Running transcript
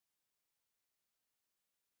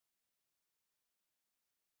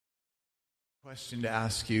Question to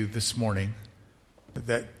ask you this morning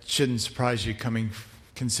that shouldn't surprise you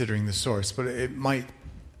considering the source, but it might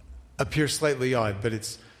appear slightly odd, but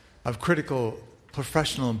it's of critical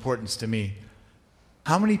professional importance to me.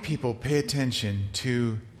 How many people pay attention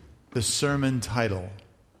to the sermon title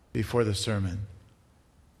before the sermon?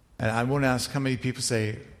 And I won't ask how many people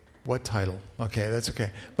say, what title? Okay, that's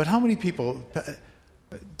okay. But how many people,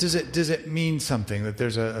 does it mean something that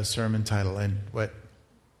there's a sermon title? And what?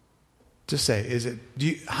 Just say,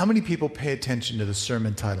 how many people pay attention to the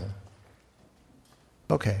sermon title?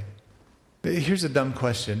 Okay. Here's a dumb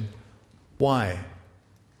question. Why?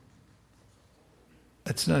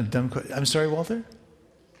 That's not a dumb question. I'm sorry, Walter?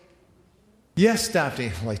 Yes,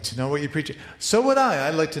 Daphne. I'd like to know what you're preaching. So would I.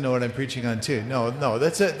 I'd like to know what I'm preaching on too. No,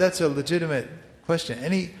 that's a legitimate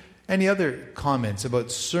question. Any other comments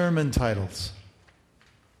about sermon titles?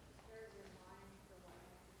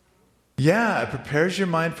 Yeah, it prepares your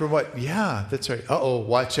mind for what? Yeah, that's right.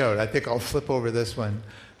 Watch out. I think I'll flip over this one.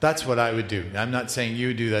 That's what I would do. I'm not saying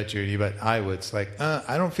you do that, Judy, but I would. It's like,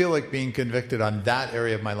 I don't feel like being convicted on that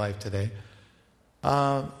area of my life today.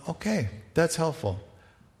 Okay, that's helpful.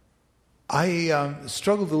 I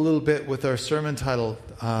struggled a little bit with our sermon title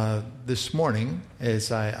this morning,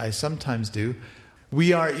 as I sometimes do.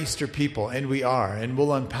 We are Easter people, and we are, and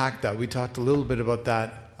we'll unpack that. We talked a little bit about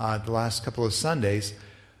that the last couple of Sundays.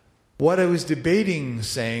 What I was debating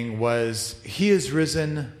saying was, He is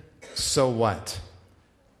risen, so what?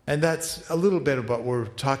 And that's a little bit of what we're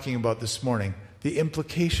talking about this morning. The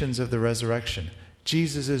implications of the resurrection.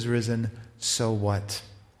 Jesus is risen, so what?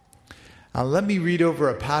 Let me read over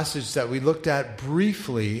a passage that we looked at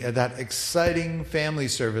briefly at that exciting family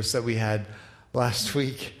service that we had last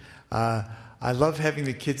week. I love having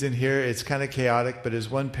the kids in here. It's kind of chaotic, but as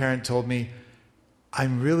one parent told me,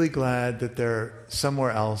 I'm really glad that they're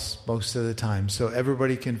somewhere else most of the time so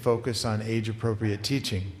everybody can focus on age-appropriate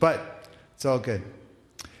teaching. But it's all good.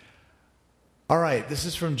 All right, this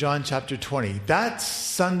is from John chapter 20. That's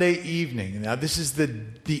Sunday evening. Now, this is the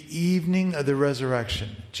evening of the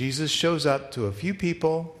resurrection. Jesus shows up to a few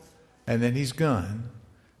people, and then he's gone.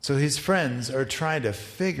 So his friends are trying to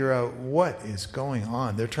figure out what is going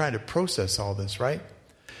on. They're trying to process all this, right?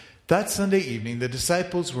 That Sunday evening, the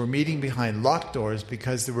disciples were meeting behind locked doors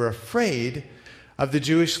because they were afraid of the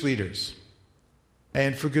Jewish leaders.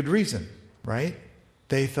 And for good reason, right?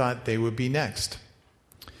 They thought they would be next.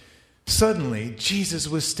 Suddenly, Jesus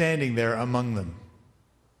was standing there among them.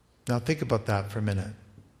 Now think about that for a minute.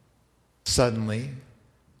 Suddenly,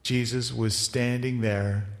 Jesus was standing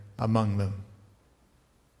there among them.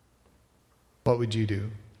 What would you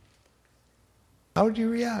do? How would you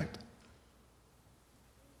react?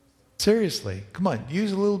 Seriously, come on,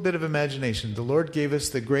 use a little bit of imagination. The Lord gave us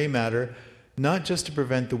the gray matter, not just to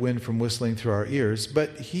prevent the wind from whistling through our ears, but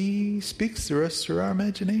He speaks through us through our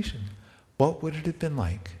imagination. What would it have been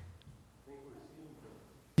like?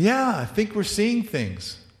 Yeah, I think we're seeing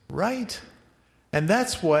things, right? And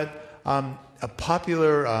that's what a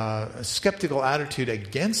popular skeptical attitude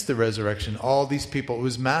against the resurrection, all these people, it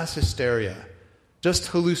was mass hysteria, just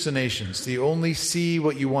hallucinations. You only see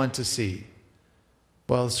what you want to see.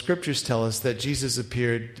 Well, scriptures tell us that Jesus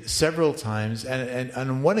appeared several times and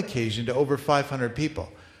on one occasion to over 500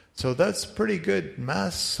 people. So that's pretty good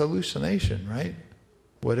mass hallucination, right?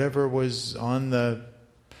 Whatever was on the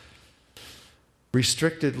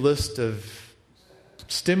restricted list of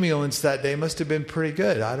stimulants that day must have been pretty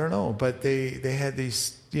good. I don't know. But they had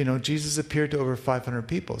these, Jesus appeared to over 500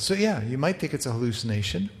 people. So yeah, you might think it's a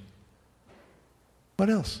hallucination. What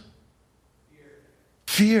else?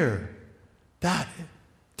 Fear.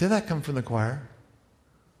 Did that come from the choir?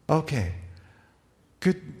 Okay.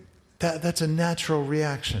 Good. That's a natural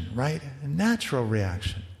reaction, right? A natural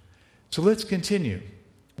reaction. So let's continue.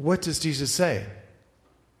 What does Jesus say?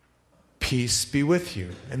 Peace be with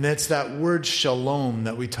you. And that's that word shalom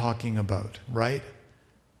that we're talking about, right?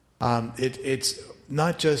 It's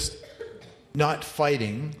not just not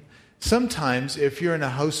fighting. Sometimes if you're in a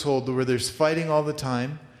household where there's fighting all the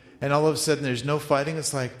time, and all of a sudden there's no fighting,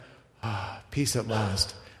 it's like, peace at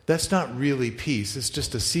last. That's not really peace. It's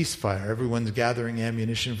just a ceasefire. Everyone's gathering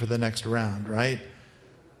ammunition for the next round, right?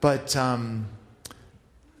 But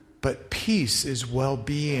peace is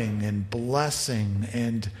well-being and blessing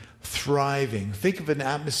and thriving. Think of an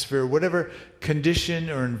atmosphere, whatever condition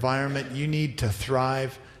or environment you need to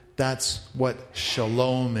thrive, that's what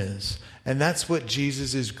shalom is. And that's what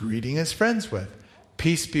Jesus is greeting his friends with.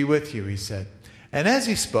 Peace be with you, he said. And as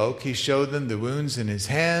he spoke, he showed them the wounds in his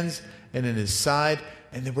hands and in his side,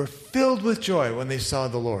 and they were filled with joy when they saw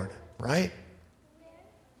the Lord, right?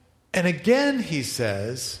 And again he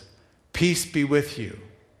says, peace be with you.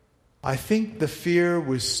 I think the fear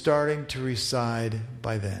was starting to recede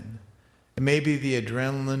by then. And maybe the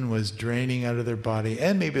adrenaline was draining out of their body,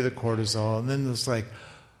 and maybe the cortisol. And then it's like,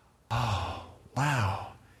 oh, wow,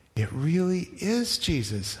 it really is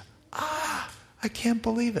Jesus. I can't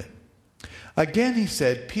believe it. Again, he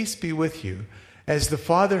said, peace be with you. As the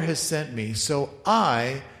Father has sent me, so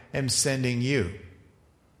I am sending you.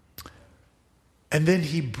 And then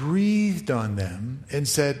he breathed on them and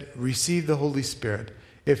said, receive the Holy Spirit.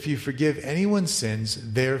 If you forgive anyone's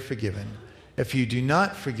sins, they're forgiven. If you do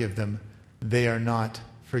not forgive them, they are not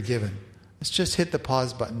forgiven. Let's just hit the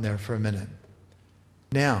pause button there for a minute.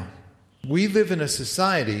 Now, we live in a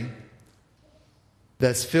society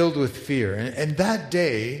that's filled with fear. And that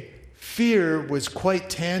day, fear was quite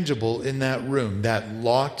tangible in that room, that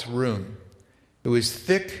locked room. It was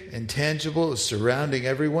thick and tangible. It was surrounding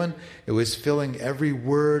everyone. It was filling every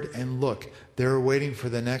word and look. They were waiting for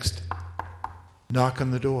the next knock on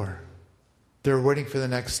the door. They were waiting for the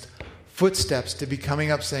next footsteps to be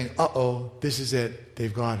coming up saying, uh-oh, this is it.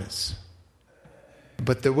 They've got us.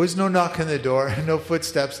 But there was no knock on the door, no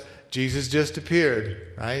footsteps. Jesus just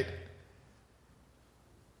appeared, right?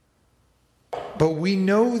 But we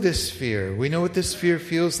know this fear. We know what this fear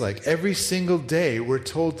feels like. Every single day we're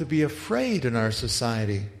told to be afraid in our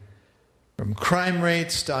society. From crime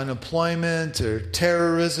rates to unemployment or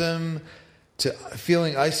terrorism to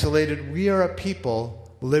feeling isolated, we are a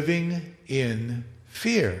people living in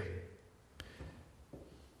fear.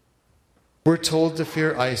 We're told to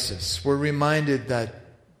fear ISIS. We're reminded that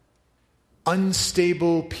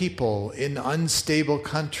unstable people in unstable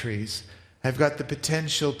countries have got the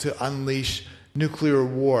potential to unleash nuclear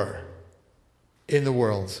war in the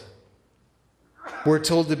world. We're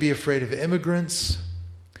told to be afraid of immigrants.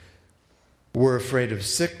 We're afraid of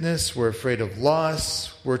sickness. We're afraid of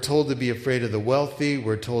loss. We're told to be afraid of the wealthy.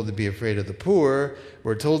 We're told to be afraid of the poor.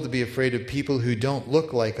 We're told to be afraid of people who don't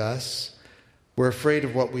look like us. We're afraid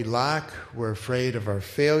of what we lack. We're afraid of our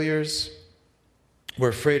failures. We're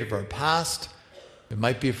afraid of our past. We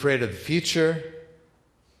might be afraid of the future.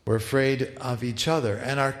 We're afraid of each other.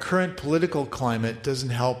 And our current political climate doesn't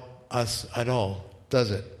help us at all, does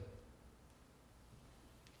it?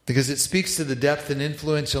 Because it speaks to the depth and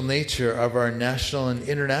influential nature of our national and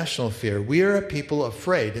international fear. We are a people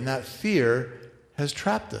afraid, and that fear has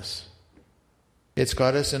trapped us. It's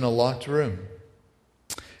got us in a locked room.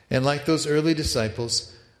 And like those early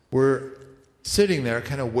disciples, we're sitting there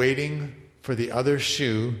kind of waiting for the other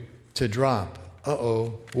shoe to drop.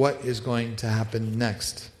 Uh-oh, what is going to happen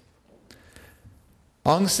next?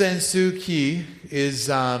 Aung San Suu Kyi is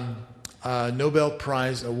a Nobel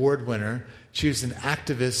Prize award winner. She was an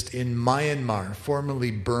activist in Myanmar,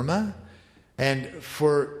 formerly Burma. And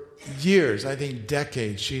for years, I think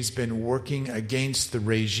decades, she's been working against the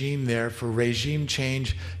regime there for regime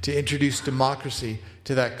change to introduce democracy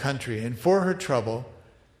to that country. And for her trouble,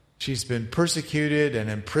 she's been persecuted and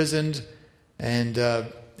imprisoned. And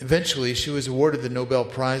eventually, she was awarded the Nobel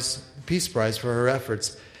Peace Prize for her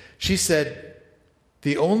efforts. She said,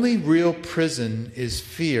 the only real prison is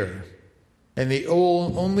fear, and the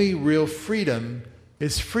only real freedom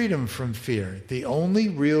is freedom from fear. The only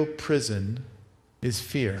real prison is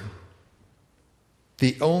fear.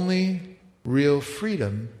 The only real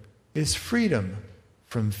freedom is freedom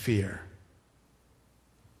from fear.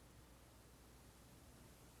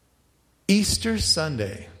 Easter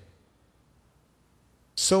Sunday.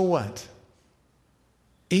 So what?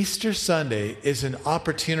 Easter Sunday is an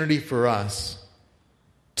opportunity for us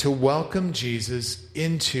to welcome Jesus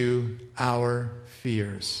into our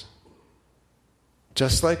fears.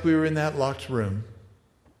 Just like we were in that locked room,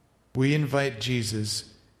 we invite Jesus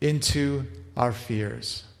into our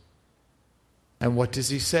fears. And what does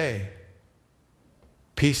he say?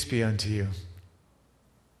 Peace be unto you.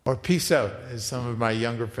 Or peace out, as some of my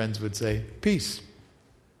younger friends would say. Peace.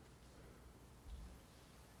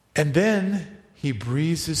 And then he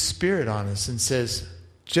breathes his Spirit on us and says,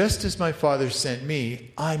 just as my Father sent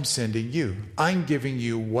me, I'm sending you. I'm giving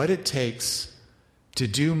you what it takes to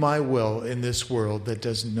do my will in this world that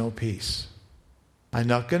doesn't know peace. I'm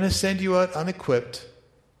not going to send you out unequipped.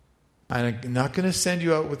 I'm not going to send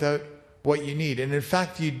you out without what you need. And in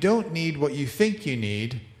fact, you don't need what you think you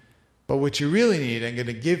need, but what you really need, I'm going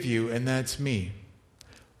to give you, and that's me.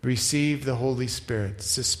 Receive the Holy Spirit.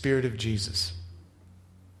 It's the Spirit of Jesus.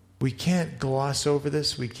 We can't gloss over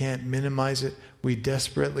this. We can't minimize it. We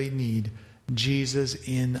desperately need Jesus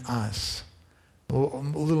in us. A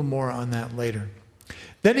little more on that later.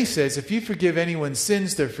 Then he says, if you forgive anyone's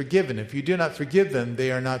sins, they're forgiven. If you do not forgive them,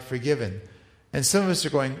 they are not forgiven. And some of us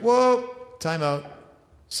are going, whoa, time out.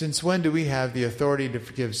 Since when do we have the authority to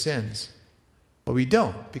forgive sins? But we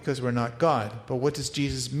don't, because we're not God. But what does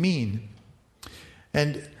Jesus mean?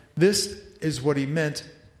 And this is what he meant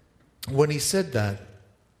when he said that.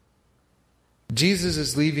 Jesus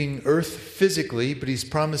is leaving earth physically, but he's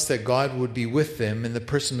promised that God would be with them in the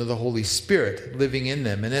person of the Holy Spirit living in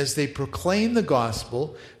them. And as they proclaim the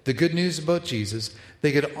gospel, the good news about Jesus,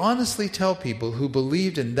 they could honestly tell people who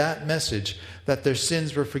believed in that message that their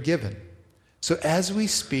sins were forgiven. So as we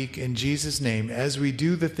speak in Jesus' name, as we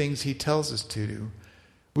do the things he tells us to do,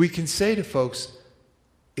 we can say to folks,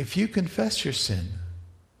 if you confess your sin,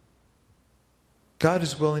 God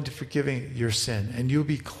is willing to forgive your sin, and you'll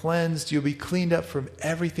be cleansed, you'll be cleaned up from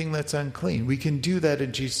everything that's unclean. We can do that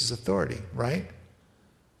in Jesus' authority, right?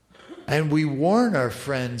 And we warn our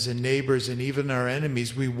friends and neighbors and even our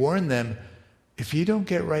enemies, we warn them, if you don't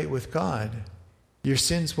get right with God, your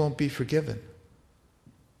sins won't be forgiven.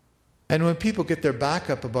 And when people get their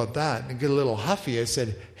back up about that and get a little huffy, I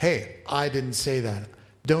said, hey, I didn't say that.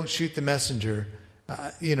 Don't shoot the messenger.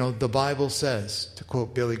 The Bible says, to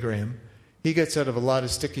quote Billy Graham, he gets out of a lot of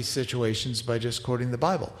sticky situations by just quoting the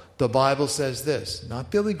Bible. The Bible says this. Not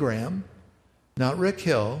Billy Graham, not Rick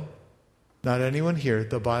Hill, not anyone here.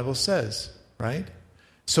 The Bible says, right?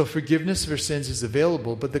 So forgiveness for sins is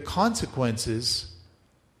available, but the consequences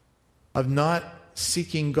of not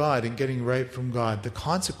seeking God and getting right from God, the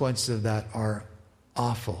consequences of that are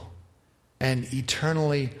awful and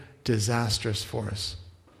eternally disastrous for us.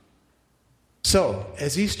 So,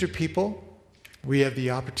 as Easter people, we have the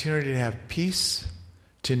opportunity to have peace,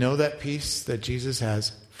 to know that peace that Jesus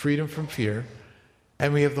has, freedom from fear,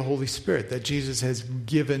 and we have the Holy Spirit that Jesus has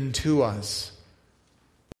given to us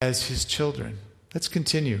as his children. Let's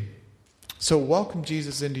continue. So welcome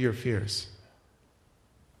Jesus into your fears.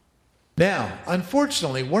 Now,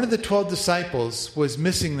 unfortunately, one of the 12 disciples was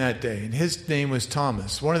missing that day, and his name was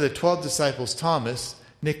Thomas. One of the 12 disciples, Thomas,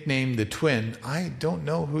 nicknamed the twin. I don't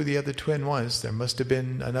know who the other twin was. There must have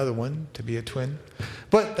been another one to be a twin.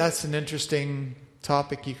 But that's an interesting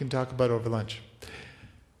topic you can talk about over lunch.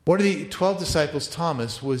 One of the 12 disciples,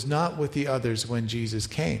 Thomas, was not with the others when Jesus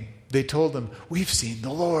came. They told him, we've seen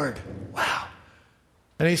the Lord. Wow.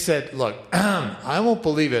 And he said, look, I won't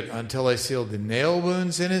believe it until I seal the nail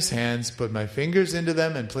wounds in his hands, put my fingers into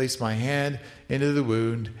them, and place my hand into the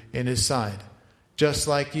wound in his side. Just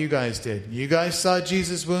like you guys did. You guys saw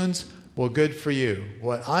Jesus' wounds? Well, good for you.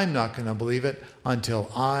 What I'm not going to believe it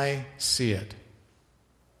until I see it.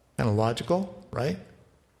 Kind of logical, right?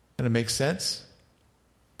 And it makes sense.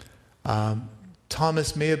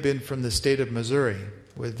 Thomas may have been from the state of Missouri,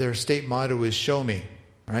 where their state motto is "Show me,"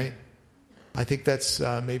 right? I think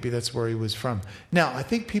maybe that's where he was from. Now, I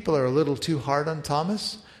think people are a little too hard on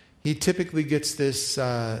Thomas. He typically gets this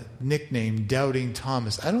nickname, Doubting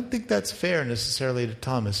Thomas. I don't think that's fair necessarily to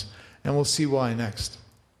Thomas, and we'll see why next.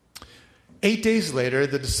 8 days later,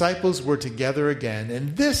 the disciples were together again,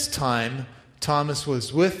 and this time Thomas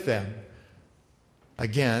was with them.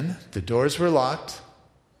 Again, the doors were locked,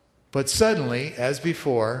 but suddenly, as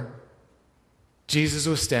before, Jesus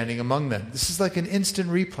was standing among them. This is like an instant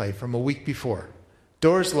replay from a week before.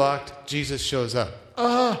 Doors locked, Jesus shows up.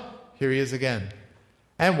 Here he is again.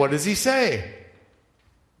 And what does he say?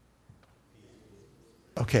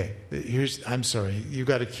 Okay, I'm sorry, you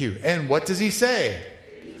got a cue. And what does he say?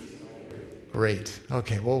 Great.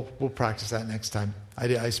 Okay, we'll practice that next time.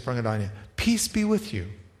 I sprung it on you. Peace be with you.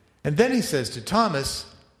 And then he says to Thomas,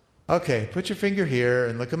 okay, put your finger here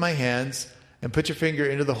and look at my hands and put your finger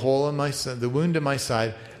into the hole in the wound in my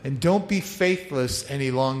side, and don't be faithless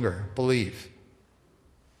any longer. Believe.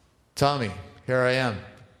 Tommy, here I am.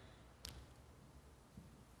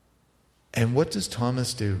 And what does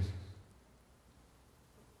Thomas do?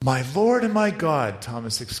 My Lord and my God,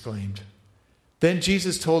 Thomas exclaimed. Then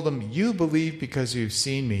Jesus told him, you believe because you've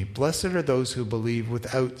seen me. Blessed are those who believe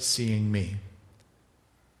without seeing me.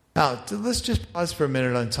 Now, let's just pause for a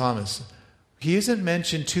minute on Thomas. He isn't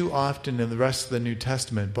mentioned too often in the rest of the New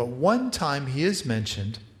Testament, but one time he is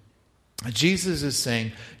mentioned. Jesus is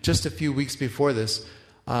saying, just a few weeks before this,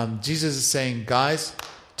 Jesus is saying, guys,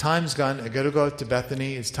 time's gone. I got to go out to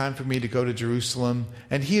Bethany. It's time for me to go to Jerusalem.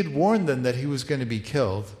 And he had warned them that he was going to be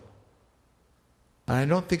killed. And I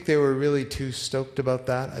don't think they were really too stoked about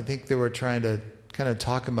that. I think they were trying to kind of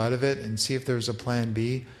talk him out of it and see if there was a plan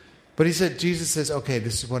B. But Jesus says, okay,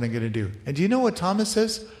 this is what I'm going to do. And do you know what Thomas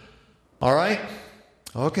says? All right,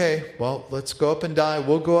 okay, well, let's go up and die.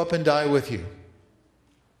 We'll go up and die with you.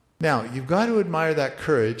 Now, you've got to admire that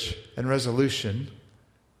courage and resolution.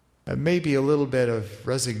 Maybe a little bit of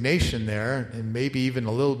resignation there, and maybe even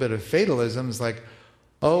a little bit of fatalism. It's like,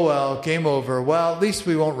 oh, well, game over. Well, at least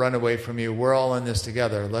we won't run away from you. We're all in this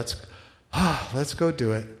together. Let's go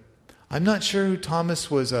do it. I'm not sure who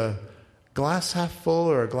Thomas was, a glass half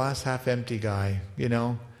full or a glass half empty guy, you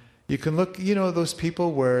know. You can look, you know, those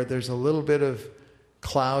people where there's a little bit of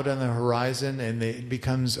cloud on the horizon and it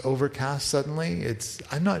becomes overcast suddenly.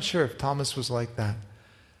 I'm not sure if Thomas was like that.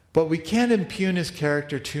 But we can't impugn his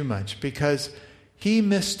character too much because he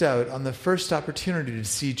missed out on the first opportunity to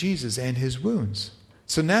see Jesus and his wounds.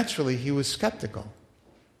 So naturally, he was skeptical.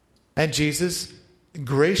 And Jesus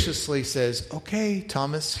graciously says, okay,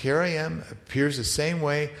 Thomas, here I am. Appears the same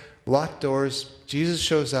way. Locked doors. Jesus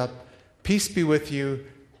shows up. Peace be with you.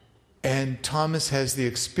 And Thomas has the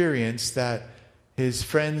experience that his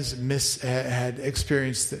friends had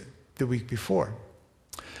experienced the week before.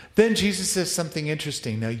 Then Jesus says something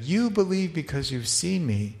interesting. Now, you believe because you've seen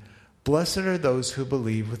me. Blessed are those who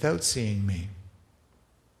believe without seeing me.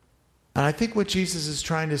 And I think what Jesus is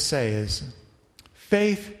trying to say is,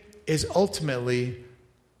 faith is ultimately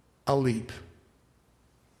a leap.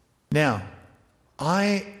 Now,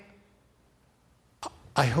 I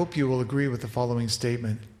hope you will agree with the following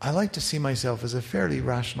statement. I like to see myself as a fairly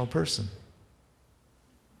rational person.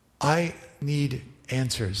 I need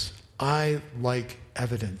answers. I like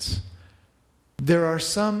evidence. There are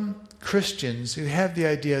some Christians who have the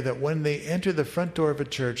idea that when they enter the front door of a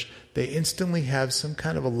church, they instantly have some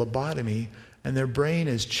kind of a lobotomy and their brain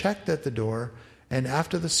is checked at the door, and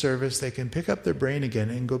after the service they can pick up their brain again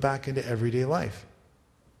and go back into everyday life.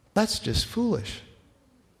 That's just foolish.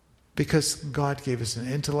 Because God gave us an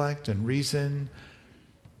intellect and reason.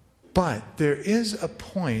 But there is a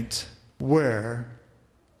point where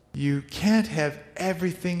you can't have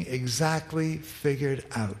everything exactly figured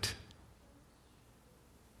out.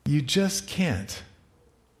 You just can't.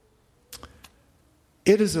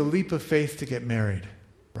 It is a leap of faith to get married,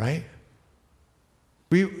 right?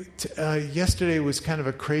 Yesterday was kind of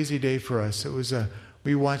a crazy day for us. It was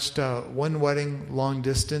we watched one wedding long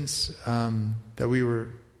distance that we were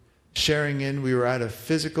sharing in. We were at a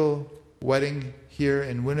physical wedding here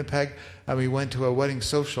in Winnipeg, and we went to a wedding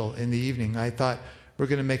social in the evening. I thought we're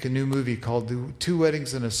going to make a new movie called Two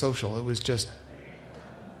Weddings and a Social. It was just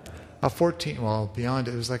a 14, well, beyond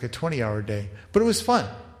it was like a 20-hour day. But it was fun.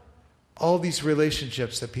 All these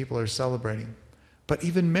relationships that people are celebrating. But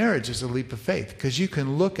even marriage is a leap of faith, because you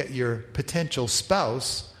can look at your potential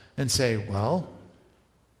spouse and say, well,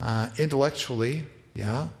 intellectually,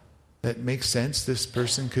 yeah, that makes sense. This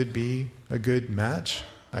person could be a good match,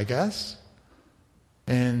 I guess.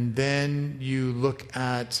 And then you look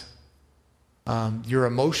at your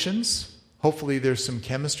emotions. Hopefully there's some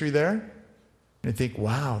chemistry there. And you think,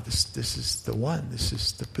 wow, this is the one.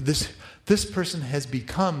 This person has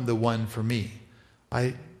become the one for me.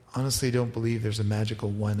 I honestly don't believe there's a magical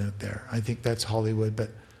one out there. I think that's Hollywood, but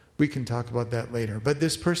we can talk about that later. But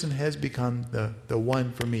this person has become the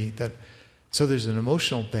one for me. So there's an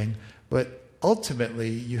emotional thing, but ultimately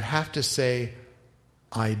you have to say,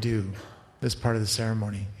 I do. That's part of the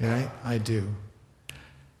ceremony, right? I do.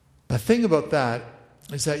 The thing about that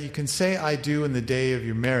is that you can say I do in the day of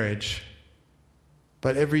your marriage,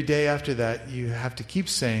 but every day after that you have to keep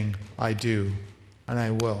saying I do and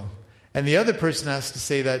I will. And the other person has to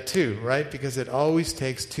say that too, right? Because it always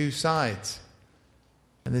takes two sides.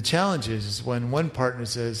 And the challenge is when one partner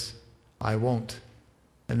says, I won't.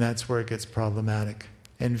 And that's where it gets problematic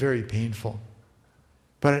and very painful.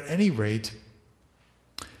 But at any rate,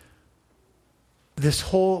 this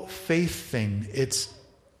whole faith thing,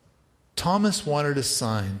 Thomas wanted a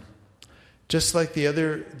sign. Just like the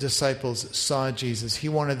other disciples saw Jesus, he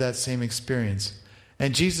wanted that same experience.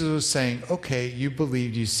 And Jesus was saying, okay, you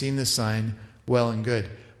believed, you've seen the sign, well and good.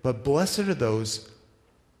 But blessed are those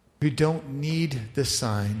who don't need the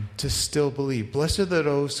sign to still believe. Blessed are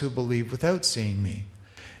those who believe without seeing me.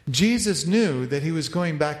 Jesus knew that he was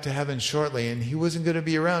going back to heaven shortly, and he wasn't going to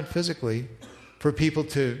be around physically for people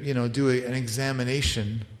to, do an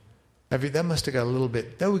examination. That must have got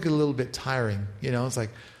that would get a little bit tiring. It's like,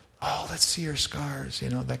 oh, let's see your scars,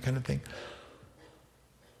 that kind of thing.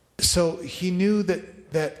 So he knew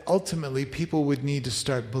that ultimately people would need to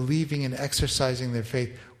start believing and exercising their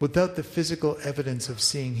faith without the physical evidence of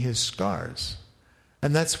seeing his scars.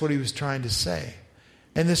 And that's what he was trying to say.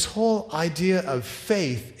 And this whole idea of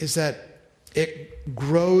faith is that it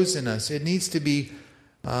grows in us. It needs to be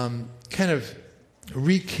kind of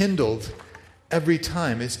rekindled every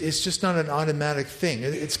time. It's just not an automatic thing.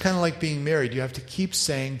 It's kind of like being married. You have to keep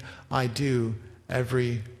saying, I do,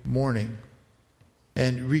 every morning.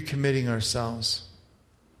 And recommitting ourselves.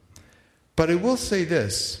 But I will say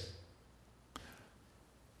this.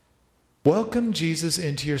 Welcome Jesus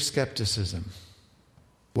into your skepticism.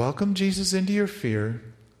 Welcome Jesus into your fear.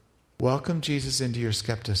 Welcome Jesus into your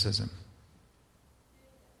skepticism.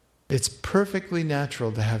 It's perfectly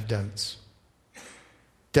natural to have doubts.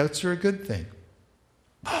 Doubts are a good thing.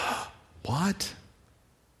 What?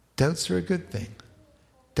 Doubts are a good thing.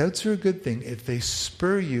 Doubts are a good thing if they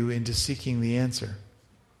spur you into seeking the answer.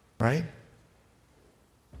 Right?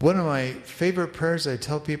 One of my favorite prayers I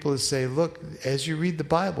tell people is say, look, as you read the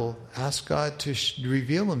Bible, ask God to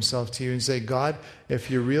reveal himself to you and say, God, if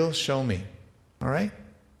you're real, show me. All right?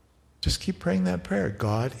 Just keep praying that prayer.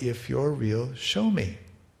 God, if you're real, show me.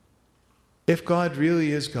 If God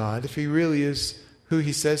really is God, if he really is who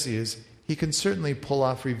he says he is, he can certainly pull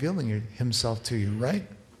off revealing himself to you, right?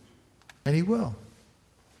 And he will.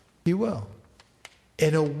 He will.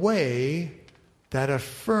 In a way that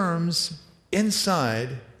affirms inside,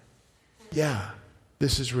 yeah,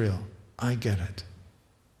 this is real. I get it.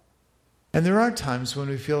 And there are times when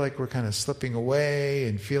we feel like we're kind of slipping away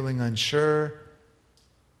and feeling unsure.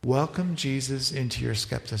 Welcome Jesus into your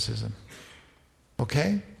skepticism.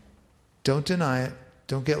 Okay? Don't deny it.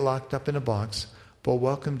 Don't get locked up in a box. But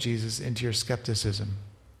welcome Jesus into your skepticism.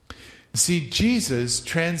 See, Jesus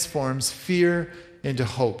transforms fear into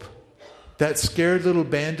hope. That scared little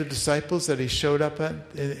band of disciples that he showed up at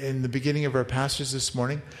in the beginning of our passage this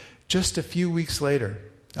morning, just a few weeks later,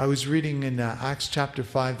 I was reading in Acts chapter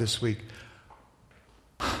 5 this week.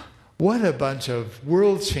 What a bunch of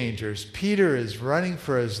world changers. Peter is running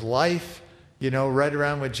for his life, right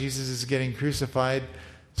around when Jesus is getting crucified,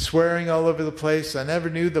 swearing all over the place. I never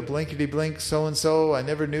knew the blinkety-blink so-and-so. I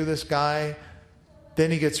never knew this guy. Then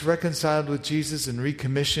he gets reconciled with Jesus and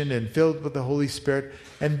recommissioned and filled with the Holy Spirit.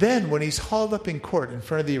 And then when he's hauled up in court in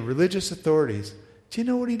front of the religious authorities, do you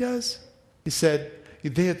know what he does? He said,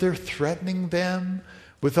 they're threatening them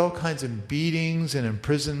with all kinds of beatings and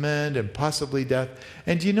imprisonment and possibly death.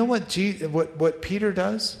 And do you know what Peter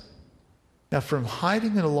does? Now, from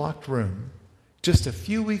hiding in a locked room, just a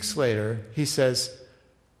few weeks later, he says,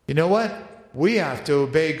 you know what? We have to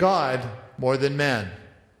obey God more than man.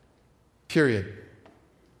 Period.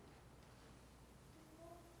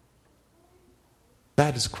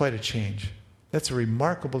 That is quite a change. That's a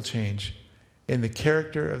remarkable change in the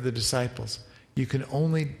character of the disciples. You can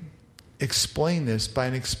only explain this by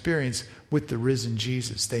an experience with the risen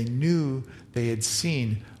Jesus. They knew, they had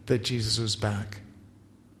seen that Jesus was back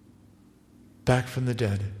from the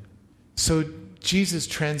dead. So Jesus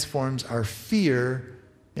transforms our fear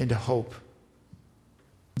into hope.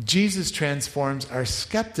 Jesus transforms our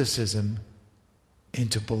skepticism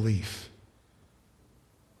into belief.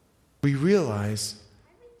 We realize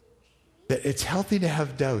that it's healthy to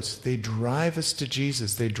have doubts. They drive us to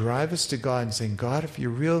Jesus. They drive us to God and saying, God, if you're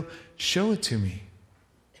real, show it to me.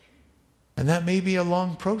 And that may be a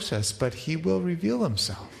long process, but he will reveal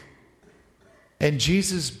himself. And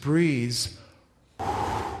Jesus breathes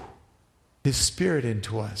his Spirit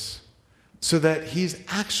into us so that he's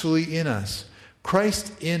actually in us.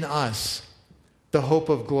 Christ in us, the hope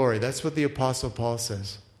of glory. That's what the Apostle Paul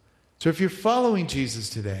says. So if you're following Jesus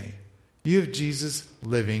today, you have Jesus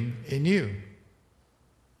living in you.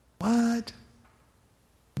 What?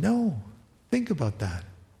 No. Think about that.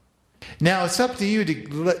 Now, it's up to you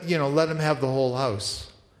to let him have the whole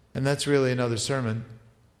house. And that's really another sermon.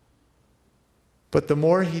 But the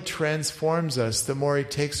more he transforms us, the more he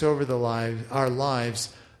takes over our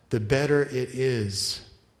lives, the better it is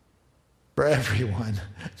for everyone.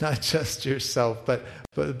 Not just yourself, but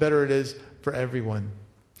the better it is for everyone.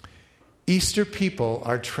 Easter people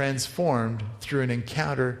are transformed through an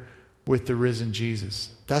encounter with the risen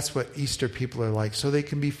Jesus. That's what Easter people are like. So they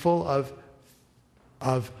can be full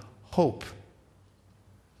of hope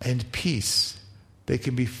and peace. They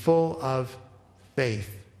can be full of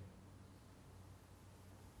faith.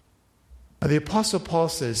 Now, the Apostle Paul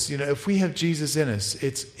says, if we have Jesus in us,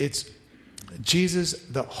 it's Jesus,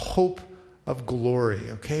 the hope of glory.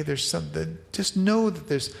 Okay? There's something. Just know that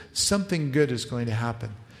there's something good is going to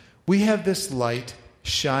happen. We have this light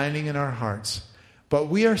shining in our hearts, but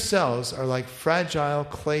we ourselves are like fragile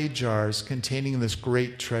clay jars containing this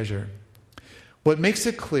great treasure. What makes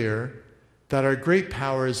it clear that our great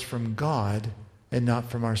power is from God and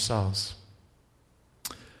not from ourselves.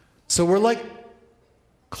 So we're like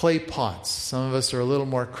clay pots. Some of us are a little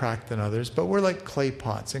more cracked than others, but we're like clay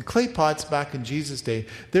pots. And clay pots back in Jesus' day,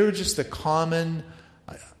 they were just a common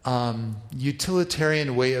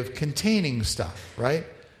utilitarian way of containing stuff, right?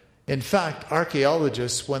 In fact,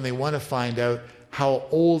 archaeologists, when they want to find out how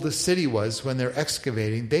old a city was when they're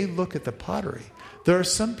excavating, they look at the pottery. There are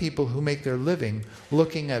some people who make their living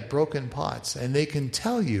looking at broken pots, and they can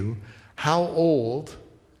tell you how old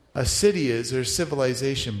a city is or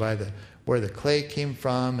civilization by where the clay came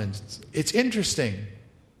from. And it's interesting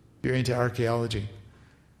if you're into archaeology.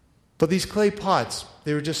 But these clay pots,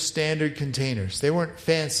 they were just standard containers. They weren't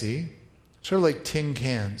fancy, sort of like tin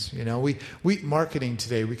cans. You know, we marketing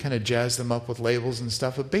today, we kind of jazz them up with labels and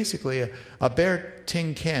stuff. But basically, a bare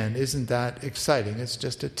tin can isn't that exciting. It's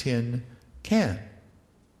just a tin can.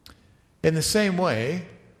 In the same way,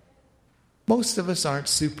 most of us aren't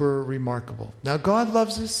super remarkable. Now, God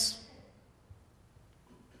loves us.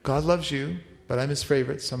 God loves you, but I'm his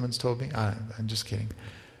favorite. Someone's told me. I'm just kidding.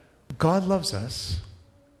 God loves us.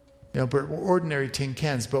 You know, but we're ordinary tin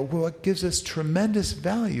cans. But what gives us tremendous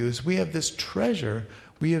value is we have this treasure.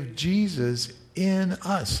 We have Jesus in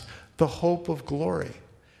us, the hope of glory.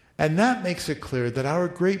 And that makes it clear that our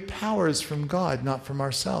great power is from God, not from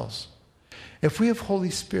ourselves. If we have Holy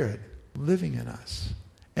Spirit living in us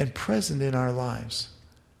and present in our lives,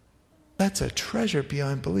 that's a treasure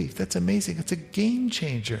beyond belief. That's amazing. It's a game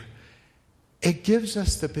changer. It gives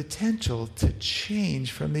us the potential to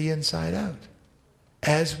change from the inside out.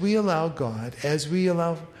 As we allow God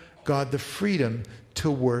the freedom to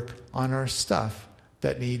work on our stuff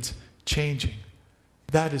that needs changing.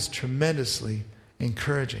 That is tremendously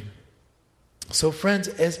encouraging. So friends,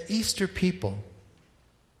 as Easter people,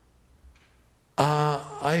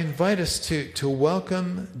 I invite us to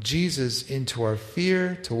welcome Jesus into our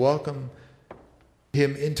fear, to welcome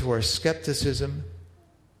him into our skepticism,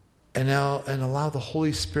 and allow the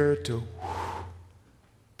Holy Spirit to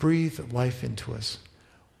breathe life into us.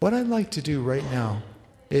 What I'd like to do right now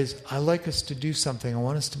is I'd like us to do something. I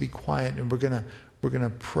want us to be quiet, and we're gonna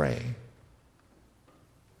pray.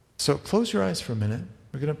 So close your eyes for a minute.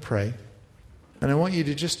 We're gonna pray, and I want you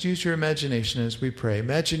to just use your imagination as we pray.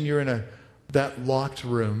 Imagine you're in that locked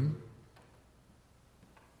room.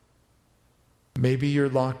 Maybe your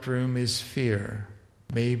locked room is fear.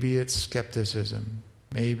 Maybe it's skepticism.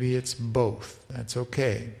 Maybe it's both. That's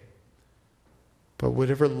okay. But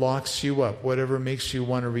whatever locks you up, whatever makes you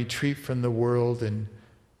want to retreat from the world and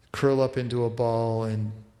curl up into a ball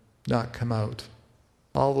and not come out,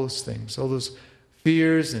 all those things, all those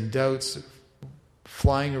fears and doubts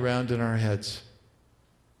flying around in our heads,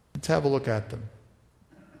 let's have a look at them.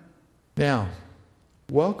 Now,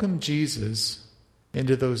 welcome Jesus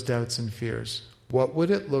into those doubts and fears. What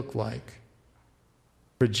would it look like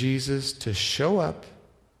for Jesus to show up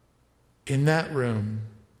in that room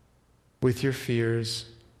with your fears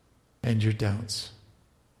and your doubts?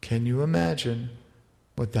 Can you imagine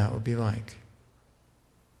what that would be like?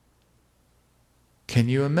 Can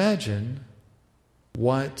you imagine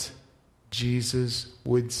what Jesus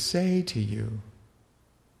would say to you?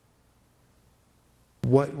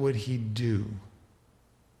 What would he do?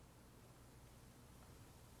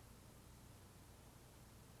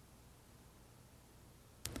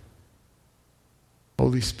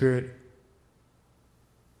 Holy Spirit,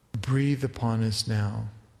 breathe upon us now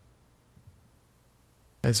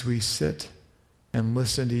as we sit and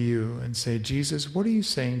listen to you and say, Jesus, what are you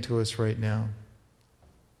saying to us right now?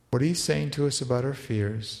 What are you saying to us about our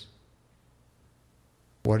fears?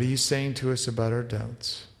 What are you saying to us about our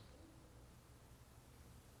doubts?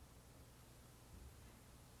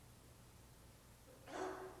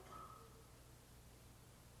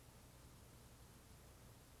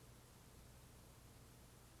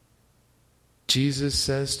 Jesus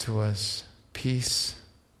says to us, peace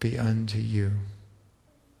be unto you.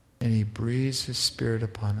 And he breathes his Spirit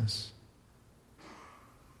upon us.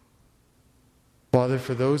 Father,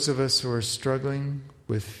 for those of us who are struggling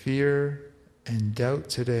with fear and doubt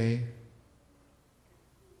today,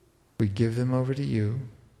 we give them over to you.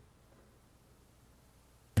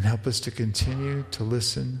 And help us to continue to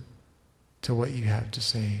listen to what you have to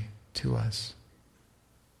say to us.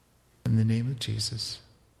 In the name of Jesus.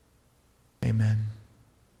 Amen.